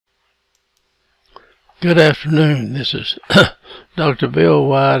Good afternoon. This is Dr. Bill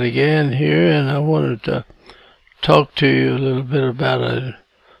White again here, and I wanted to talk to you a little bit about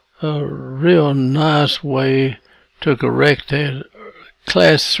a real nice way to correct a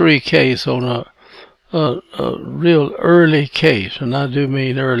class 3 case on a real early case. And I do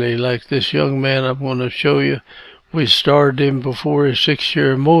mean early, like this young man I'm going to show you. We started him before his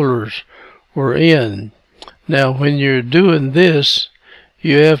 6-year molars were in. Now, when you're doing this,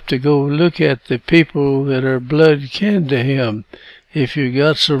 you have to go look at the people that are blood kin to him. If you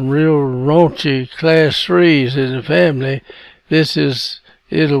got some real raunchy class 3s in the family,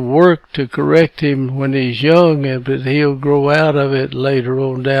 it'll work to correct him when he's young, but he'll grow out of it later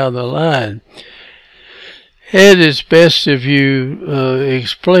on down the line. And it's best if you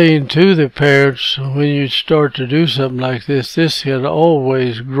explain to the parents when you start to do something like this can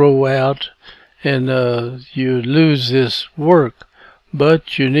always grow out and you lose this work.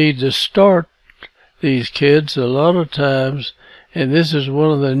 But you need to start these kids a lot of times, and this is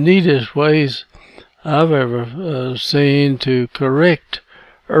one of the neatest ways I've ever seen to correct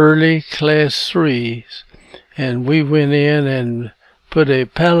early class 3s. And we went in and put a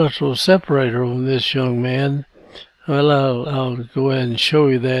palatal separator on this young man. Well, I'll go ahead and show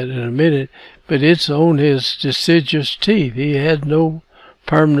you that in a minute, but it's on his deciduous teeth. He had no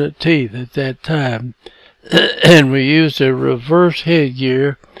permanent teeth at that time. And we used a reverse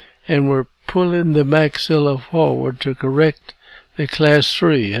headgear, and we're pulling the maxilla forward to correct the class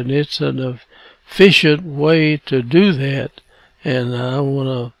 3. And it's an efficient way to do that, and I want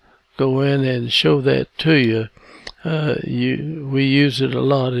to go in and show that to you. We use it a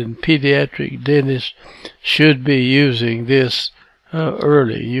lot, and pediatric dentists should be using this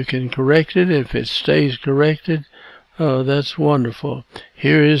early. You can correct it. If it stays corrected, that's wonderful.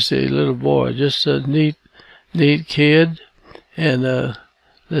 Here is the little boy, just a neat kid, and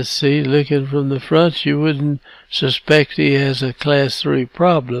let's see, looking from the front, you wouldn't suspect he has a class 3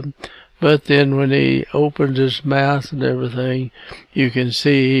 problem, but then when he opened his mouth and everything, you can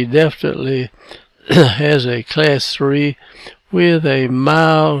see he definitely has a class 3 with a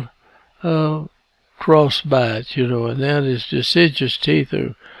mild crossbite, and now his deciduous teeth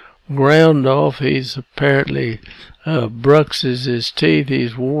are ground off. He's apparently bruxes his teeth.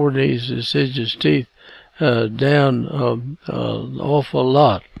 He's worn these deciduous teeth down an awful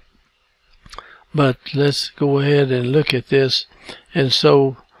lot. But let's go ahead and look at this. And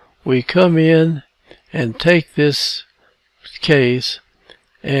so we come in and take this case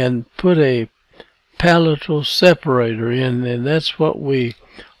and put a palatal separator in, and that's what we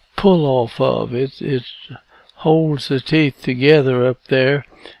pull off of. It holds the teeth together up there,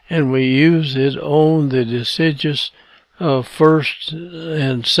 and we use it on the deciduous first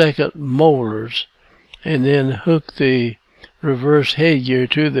and second molars, and then hook the reverse headgear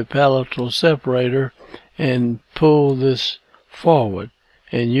to the palatal separator and pull this forward.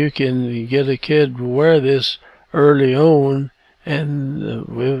 And you can get a kid to wear this early on,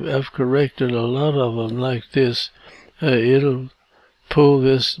 and I've corrected a lot of them like this. It'll pull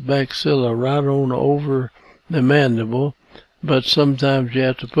this maxilla right on over the mandible, but sometimes you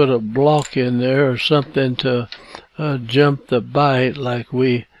have to put a block in there or something to jump the bite, like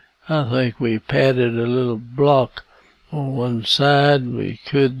I think we padded a little block on one side. We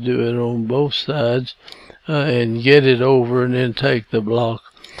could do it on both sides and get it over, and then take the block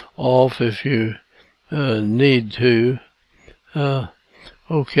off if you need to.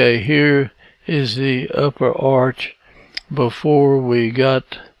 Okay, here is the upper arch before we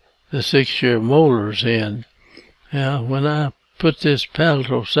got the 6-year molars in. Now, when I put this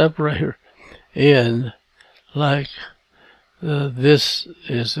palatal separator in, like this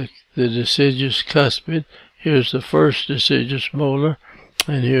is the deciduous cuspid. Here's the first deciduous molar,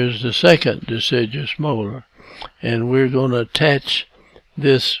 and here's the second deciduous molar. And we're going to attach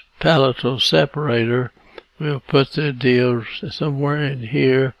this palatal separator. We'll put the deal somewhere in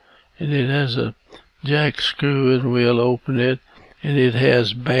here, and it has a jack screw, and we'll open it, and it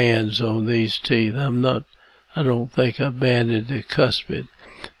has bands on these teeth. I don't think I banded the cuspid.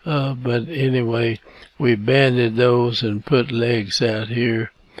 But anyway, we banded those and put legs out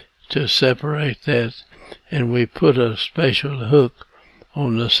here to separate that, and we put a special hook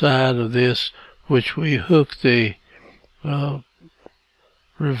on the side of this, which we hook the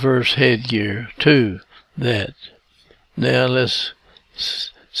reverse headgear to that. Now let's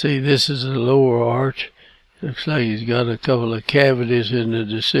see, this is the lower arch. Looks like he's got a couple of cavities in the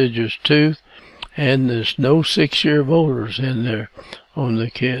deciduous tooth, and there's no 6-year molars in there on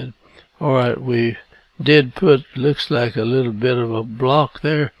the kid. Alright, we did put, looks like a little bit of a block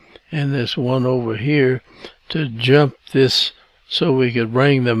there, and this one over here to jump this so we could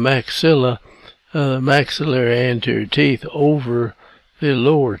bring the maxilla the maxillary anterior teeth over the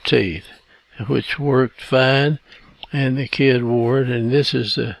lower teeth, which worked fine, and the kid wore it. And this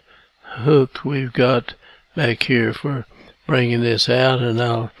is the hook we've got back here for bringing this out, and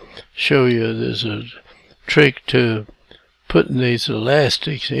I'll show you there's a trick to putting these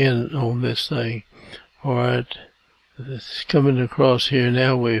elastics in on this thing. Alright, it's coming across here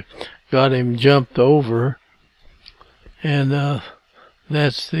now. We've got him jumped over, and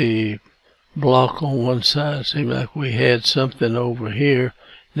that's the block on one side. Seemed like we had something over here.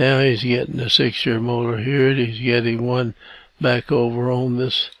 Now he's getting a 6-year molar here, and he's getting one back over on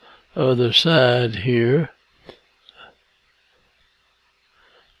this other side here.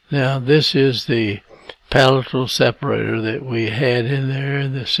 Now this is the palatal separator that we had in there,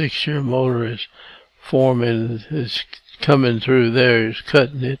 and the 6-year molar is forming, is coming through there, is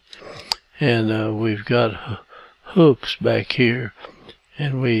cutting it, and we've got hooks back here,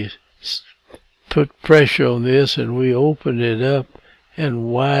 and we put pressure on this, and we open it up and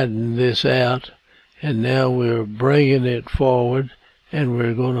widen this out, and now we're bringing it forward, and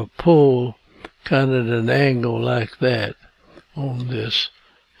we're going to pull kind of at an angle like that on this,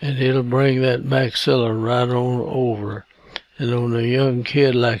 and it'll bring that maxilla right on over. And on a young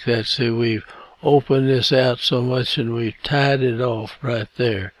kid like that, see, we've opened this out so much and we've tied it off right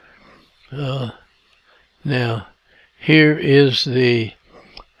there. Now here is the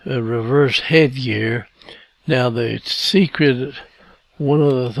reverse headgear. Now the secret, one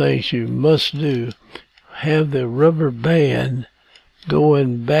of the things you must do, have the rubber band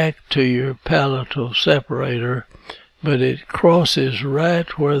going back to your palatal separator, but it crosses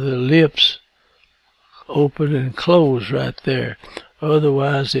right where the lips open and close right there.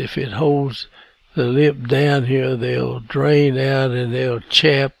 Otherwise, if it holds the lip down here, they'll drain out and they'll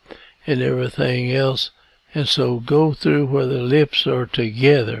chap and everything else. And so go through where the lips are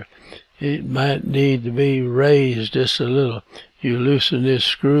together. It might need to be raised just a little. You loosen this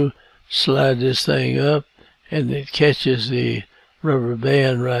screw, slide this thing up, and it catches the rubber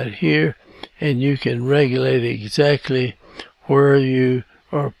band right here, and you can regulate exactly where you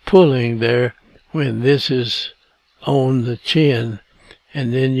are pulling there when this is on the chin.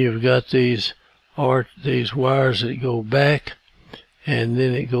 And then you've got these wires that go back, and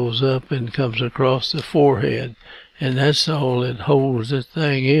then it goes up and comes across the forehead, and that's all that holds the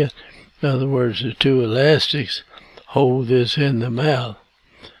thing in. In other words, the two elastics hold this in the mouth,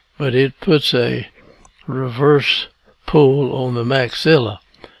 but it puts a reverse pull on the maxilla,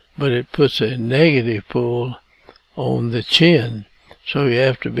 but it puts a negative pull on the chin. So you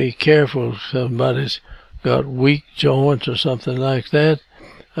have to be careful if somebody's got weak joints or something like that.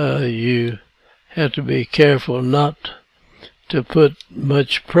 You have to be careful not to put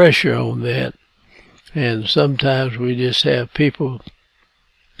much pressure on that. And sometimes we just have people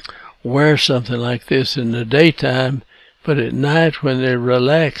wear something like this in the daytime, but at night when they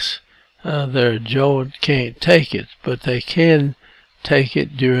relax, their joint can't take it, but they can take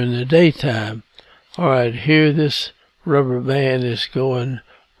it during the daytime. Alright, here this rubber band is going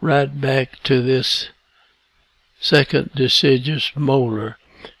right back to this second deciduous molar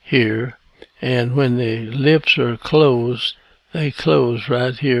here, and when the lips are closed, they close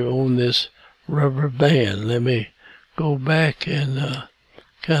right here on this rubber band. Let me go back and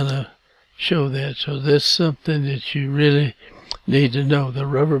kind of show that. So that's something that you really need to know. The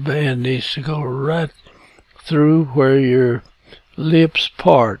rubber band needs to go right through where your lips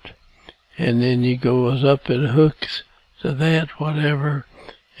part, and then you goes up and hooks to that, whatever.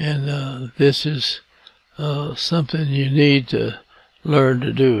 And this is something you need to learn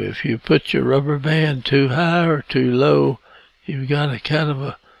to do. If you put your rubber band too high or too low, you've got a kind of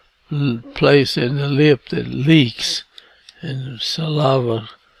a place in the lip that leaks, and saliva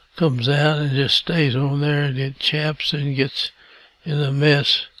comes out and just stays on there, and it chaps and gets in a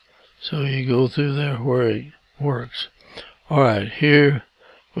mess. So you go through there where it works. Alright, here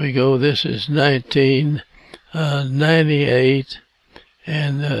we go. This is 1998,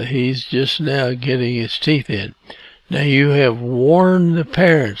 and he's just now getting his teeth in. Now you have warned the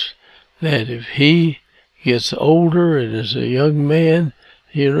parents that if he gets older and is a young man,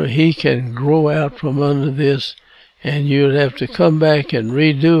 you know, he can grow out from under this, and you'd have to come back and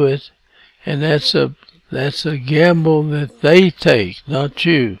redo it, and that's a gamble that they take, not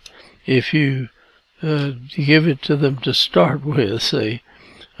you. If you give it to them to start with, see,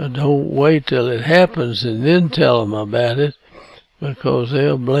 don't wait till it happens and then tell them about it, because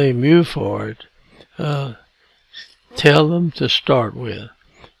they'll blame you for it. Tell them to start with.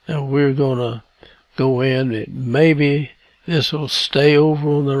 Now we're gonna go in. Maybe this will stay over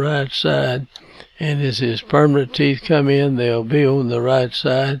on the right side, and as his permanent teeth come in, they'll be on the right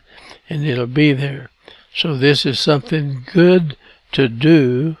side, and it'll be there. So this is something good to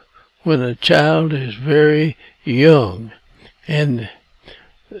do when a child is very young. And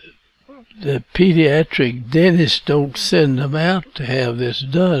the pediatric dentists don't send them out to have this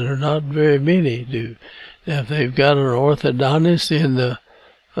done, or not very many do. Now, if they've got an orthodontist in the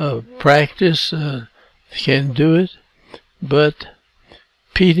practice, can do it, but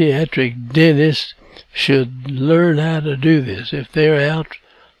pediatric dentists should learn how to do this. If they're out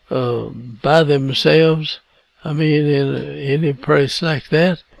by themselves, I mean, in any place like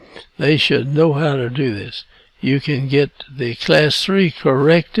that, they should know how to do this. You can get the class 3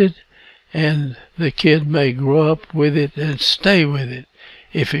 corrected, and the kid may grow up with it and stay with it.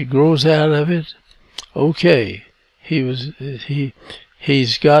 If he grows out of it, okay. He's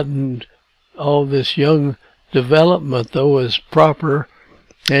gotten all this young development, though, is proper,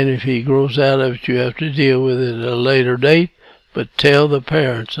 and if he grows out of it, you have to deal with it at a later date, but tell the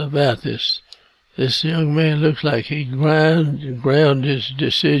parents about this. This young man looks like he ground his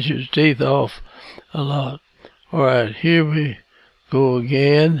deciduous teeth off a lot. All right, here we go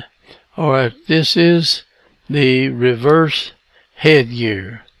again. All right, this is the reverse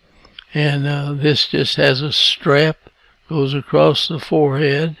headgear, and this just has a strap, goes across the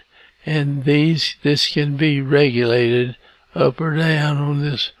forehead, and this can be regulated up or down on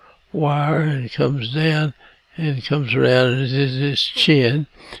this wire, and it comes down and comes around into his chin,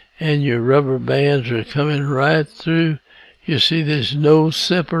 and your rubber bands are coming right through. You see there's no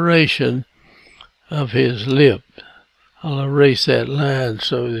separation of his lip. I'll erase that line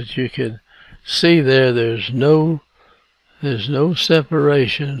so that you can see there's no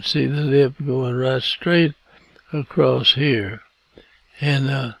separation. See the lip going right straight across here.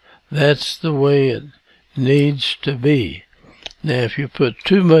 And that's the way it needs to be. Now, if you put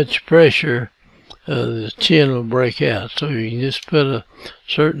too much pressure, the chin will break out. So you can just put a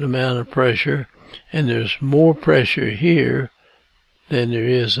certain amount of pressure, and there's more pressure here than there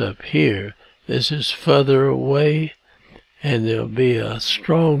is up here. This is further away, and there'll be a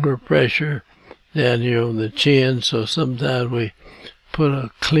stronger pressure down here on the chin. So sometimes we put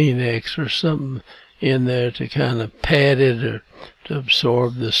a Kleenex or something in there to kind of pad it or to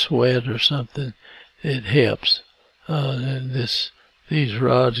absorb the sweat or something. It helps. And these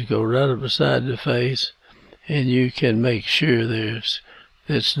rods go right up beside the face, and you can make sure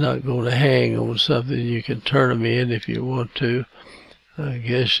it's not going to hang on something. You can turn them in if you want to. I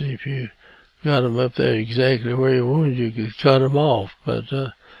guess if you got them up there exactly where you want, you could cut them off, but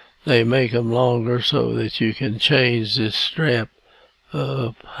they make them longer so that you can change this strap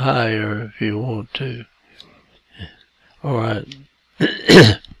up higher if you want to. All right.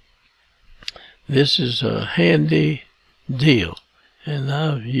 This is a handy deal, and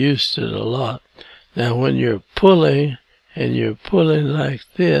I've used it a lot. Now, when you're pulling, and you're pulling like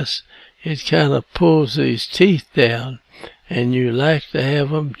this, it kind of pulls these teeth down, and you like to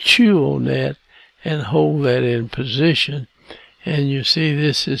have them chew on that and hold that in position. And you see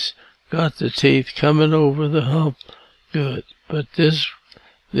this has got the teeth coming over the hump good, but this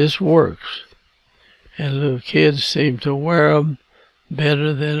works, and little kids seem to wear them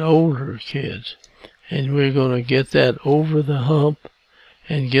better than older kids. And we're going to get that over the hump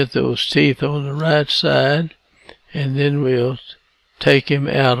and get those teeth on the right side, and then we'll take him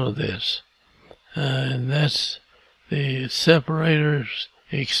out of this. And that's the separators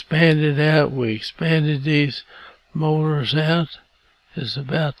expanded out. We expanded these molars out. It's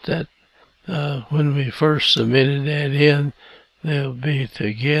about that. When we first cemented that in, they'll be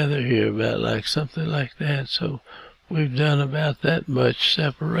together here about like something like that. So we've done about that much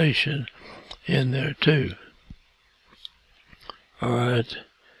separation in there too. All right,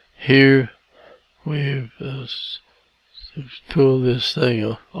 here we've pulled this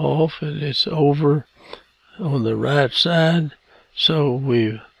thing off, and it's over on the right side. So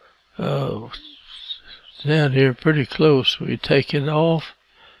we've down here pretty close, we take it off,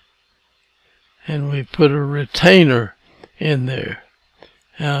 and we put a retainer in there.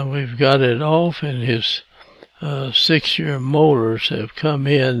 Now we've got it off, and his 6-year molars have come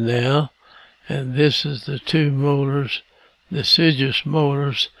in now. And this is the 2 molars, deciduous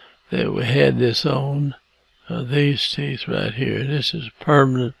molars, that we had this on, these teeth right here. This is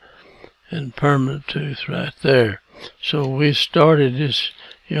permanent tooth right there. So we started this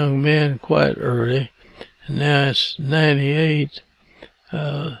young man quite early, and now it's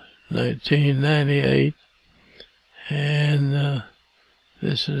 1998, and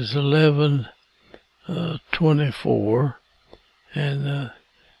this is 11/24, and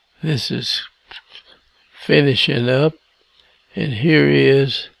this is finishing up, and here he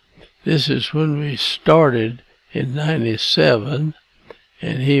is this is when we started in 97,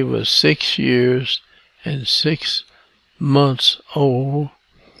 and he was 6 years and 6 months old,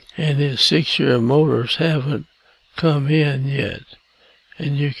 and his 6-year motors haven't come in yet.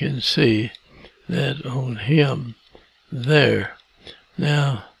 And you can see that on him there.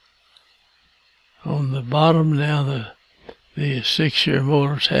 Now, on the bottom now, the 6-year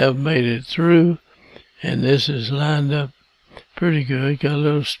motors have made it through, and this is lined up pretty good. Got a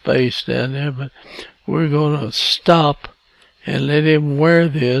little space down there, but we're going to stop and let him wear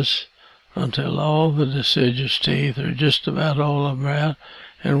this until all the deciduous teeth, or just about all of them, are out,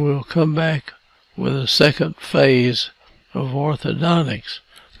 and we'll come back with a second phase of orthodontics.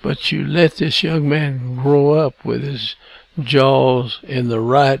 But you let this young man grow up with his jaws in the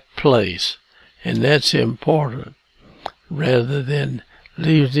right place, and that's important, rather than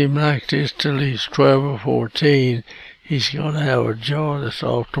leave him like this till he's 12 or 14. He's going to have a jaw that's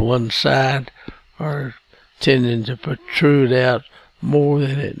off to one side or tending to protrude out more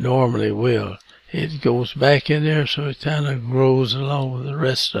than it normally will. It goes back in there, so it kind of grows along with the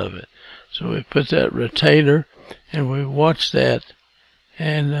rest of it. So we put that retainer and we watch that,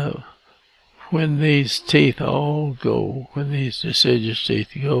 and when these teeth all go, when these deciduous teeth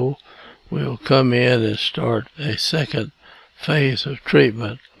go, we'll come in and start a second phase of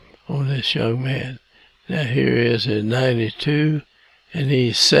treatment on this young man. Now here he is in 92, and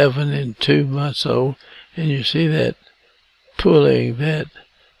he's 7 and 2 months old, and you see that pulling that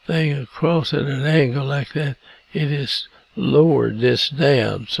thing across at an angle like that, it has lowered this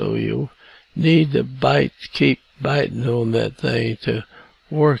down, so you need to keep biting on that thing to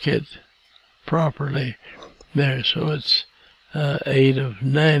work it properly there. So it's 8 of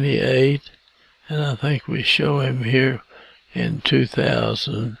 98, and I think we show him here in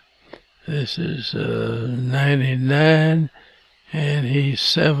 2000. This is 99, and he's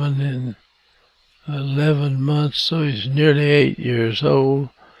 7 and 11 months, so he's nearly 8 years old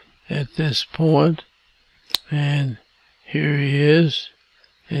at this point. And here he is,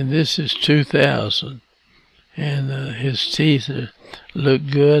 and this is 2000, and his teeth look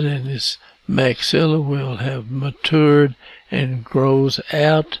good, and his maxilla will have matured and grows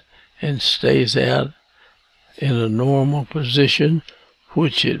out and stays out in a normal position,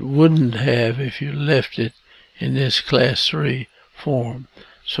 which it wouldn't have if you left it in this class 3 form.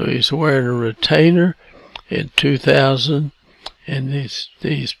 So he's wearing a retainer in 2000, and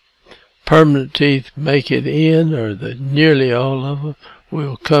these permanent teeth make it in, or nearly all of them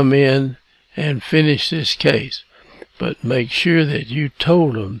will come in and finish this case. But make sure that you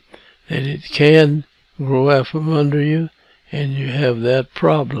told them that it can grow out from under you, and you have that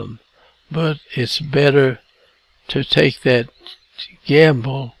problem. But it's better to take that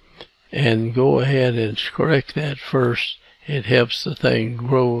gamble and go ahead and correct that first. It helps the thing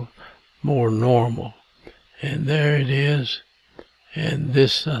grow more normal. And there it is. And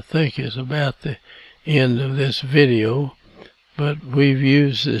this, I think, is about the end of this video. But we've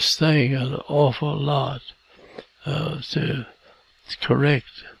used this thing an awful lot to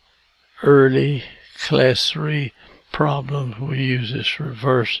correct early class 3 problems. We use this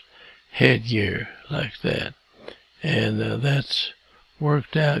reverse headgear like that. And that's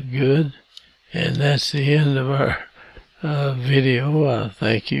worked out good. And that's the end of our video. I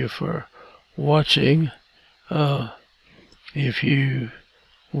thank you for watching. If you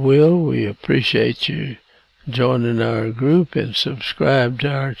will, we appreciate you joining our group and subscribe to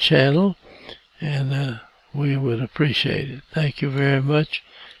our channel, and we would appreciate it. Thank you very much,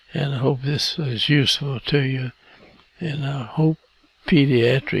 and I hope this is useful to you, and I hope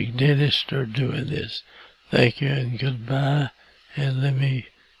pediatric dentists are doing this. Thank you and goodbye, and let me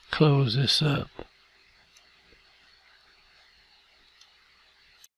close this up.